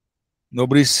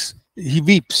 He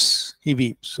weeps. He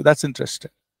weeps. So that's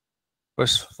interesting.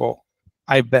 Verse 4,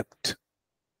 I wept.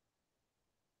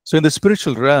 So in the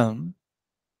spiritual realm,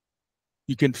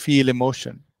 you can feel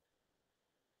emotion.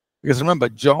 Because remember,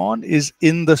 John is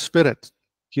in the spirit.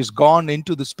 He's gone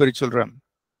into the spiritual realm.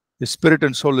 His spirit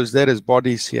and soul is there. His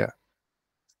body is here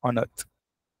on earth.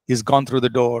 He's gone through the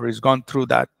door. He's gone through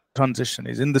that transition.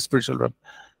 He's in the spiritual realm.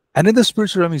 And in the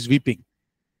spiritual realm, he's weeping.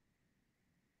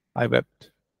 I wept.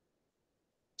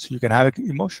 So you can have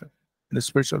emotion in the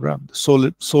spiritual realm.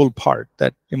 The soul part,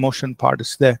 that emotion part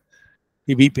is there.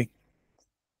 He's weeping.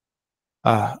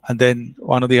 And then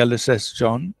one of the elders says,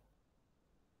 John,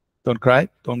 don't cry,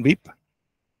 don't weep.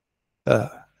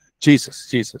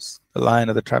 Jesus, the Lion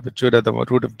of the tribe of Judah, the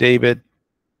root of David,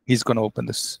 he's going to open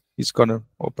this. He's going to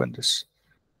open this.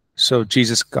 So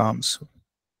Jesus comes.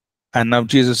 And now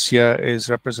Jesus here is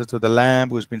represented to the Lamb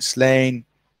who's been slain.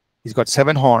 He's got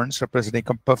 7 horns representing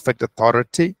perfect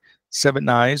authority, 7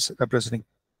 eyes representing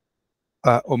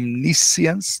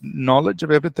omniscience, knowledge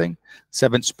of everything,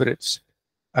 7 spirits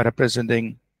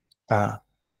representing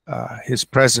his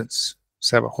presence,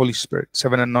 7 Holy Spirit,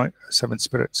 7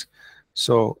 spirits.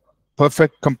 So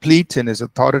perfect, complete in his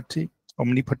authority,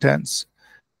 omnipotence,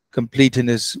 complete in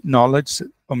his knowledge,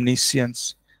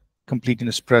 omniscience, complete in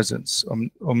his presence,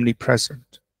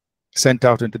 omnipresent, sent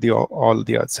out into all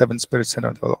the earth. 7 spirits sent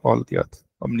out all the earth,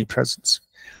 omnipresence.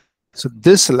 So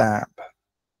this Lamb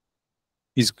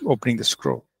is opening the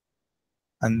scroll.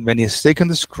 And when he has taken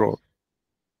the scroll,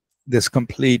 there's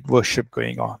complete worship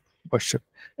going on. Worship.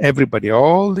 Everybody,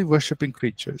 all the worshiping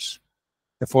creatures,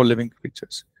 the 4 living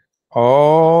creatures,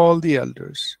 all the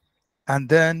elders. And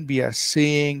then we are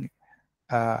seeing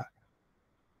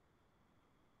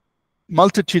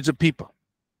multitudes of people.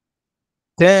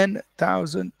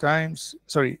 10,000 times,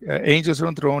 angels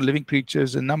on the throne, living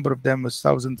creatures, a number of them was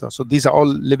thousands. So these are all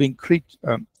living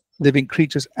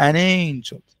creatures and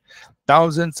angels.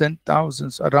 Thousands and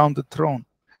thousands around the throne.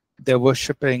 They're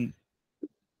worshiping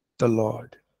the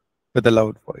Lord with a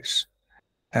loud voice.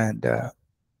 And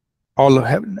all of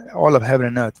heaven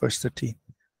and earth, verse 13,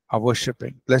 are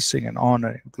worshiping, blessing and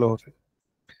honor and glory.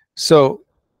 So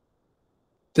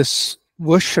this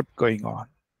worship going on.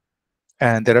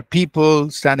 And there are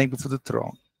people standing before the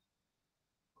throne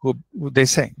who they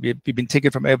say, we've been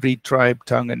taken from every tribe,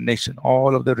 tongue, and nation.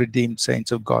 All of the redeemed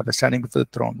saints of God are standing before the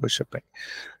throne worshiping.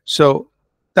 So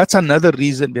that's another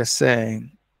reason we are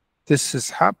saying this has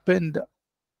happened.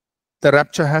 The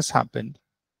rapture has happened.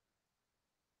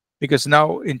 Because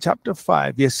now in chapter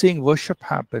 5, we are seeing worship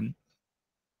happen.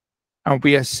 And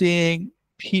we are seeing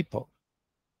people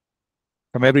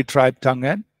from every tribe, tongue,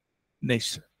 and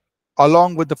nation,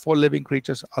 along with the 4 living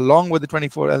creatures, along with the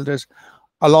 24 elders,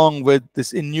 along with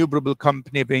this innumerable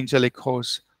company of angelic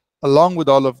hosts, along with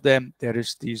all of them, there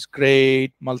is this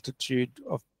great multitude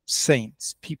of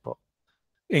saints, people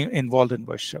involved in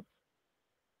worship.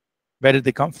 Where did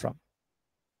they come from?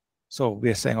 So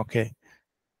we are saying, okay,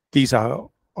 these are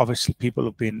obviously people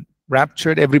who've been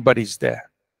raptured. Everybody's there.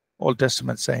 Old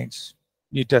Testament saints,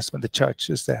 New Testament, the church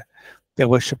is there. They're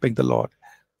worshiping the Lord.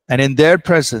 And in their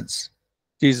presence,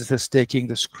 Jesus is taking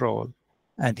the scroll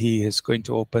and he is going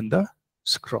to open the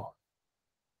scroll.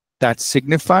 That's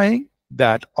signifying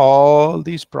that all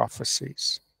these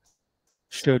prophecies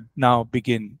should now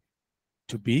begin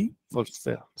to be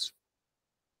fulfilled.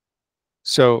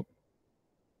 So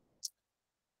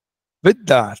with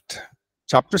that,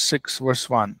 chapter 6, verse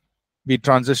 1, we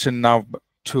transition now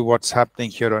to what's happening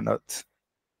here on earth.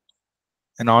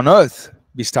 And on earth,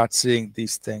 we start seeing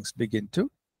these things begin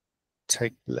to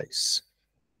take place.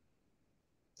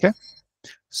 Okay?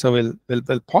 So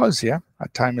we'll pause here. Our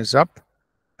time is up,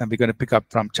 and we're going to pick up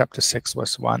from chapter 6,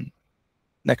 verse 1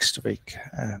 next week.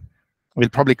 We'll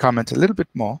probably comment a little bit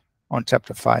more on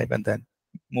chapter 5 and then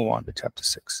move on to chapter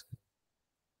 6.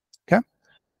 Okay?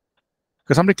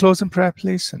 Could somebody close in prayer,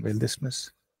 please, and we'll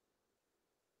dismiss.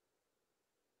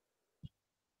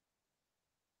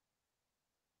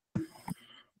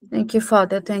 Thank you,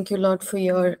 Father. Thank you, Lord, for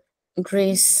your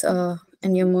grace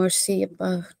and your mercy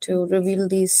to reveal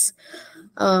these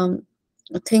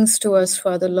things to us,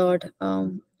 Father, Lord.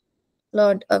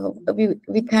 Lord,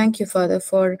 we thank you, Father,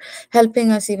 for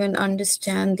helping us even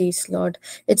understand these, Lord.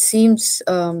 It seems,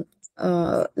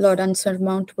 Lord,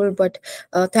 unsurmountable, but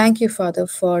thank you, Father,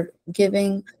 for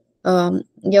giving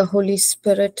your Holy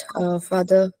Spirit,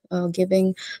 Father,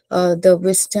 giving the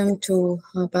wisdom to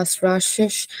Pastor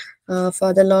Ashish,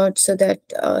 Father, Lord, so that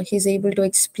he's able to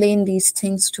explain these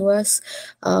things to us.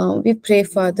 We pray,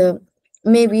 Father,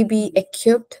 may we be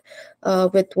equipped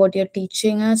with what you're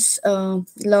teaching us,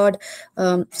 Lord,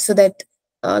 so that,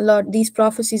 Lord, these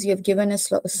prophecies you have given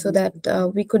us, so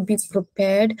that we could be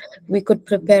prepared, we could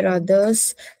prepare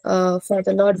others.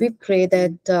 Father, Lord, we pray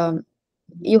that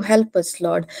you help us,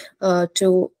 Lord,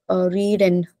 to read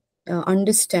and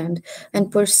understand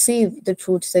and perceive the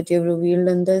truths that you've revealed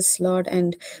in this, Lord,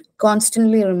 and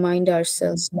constantly remind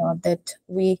ourselves, Lord, that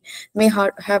we may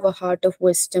have a heart of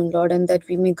wisdom, Lord, and that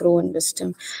we may grow in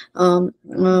wisdom.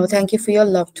 Thank you for your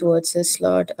love towards us,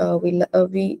 Lord. Lord,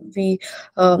 we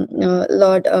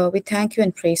thank you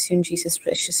and praise you in Jesus'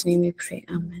 precious name. We pray.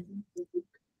 Amen.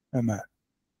 Amen.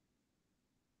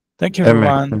 Thank you,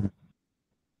 Amen. everyone.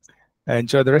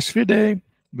 Enjoy the rest of your day.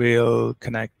 We'll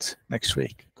connect next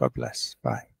week. God bless.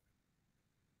 Bye.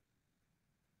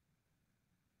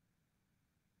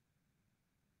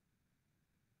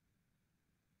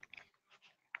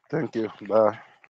 Thank you. Bye.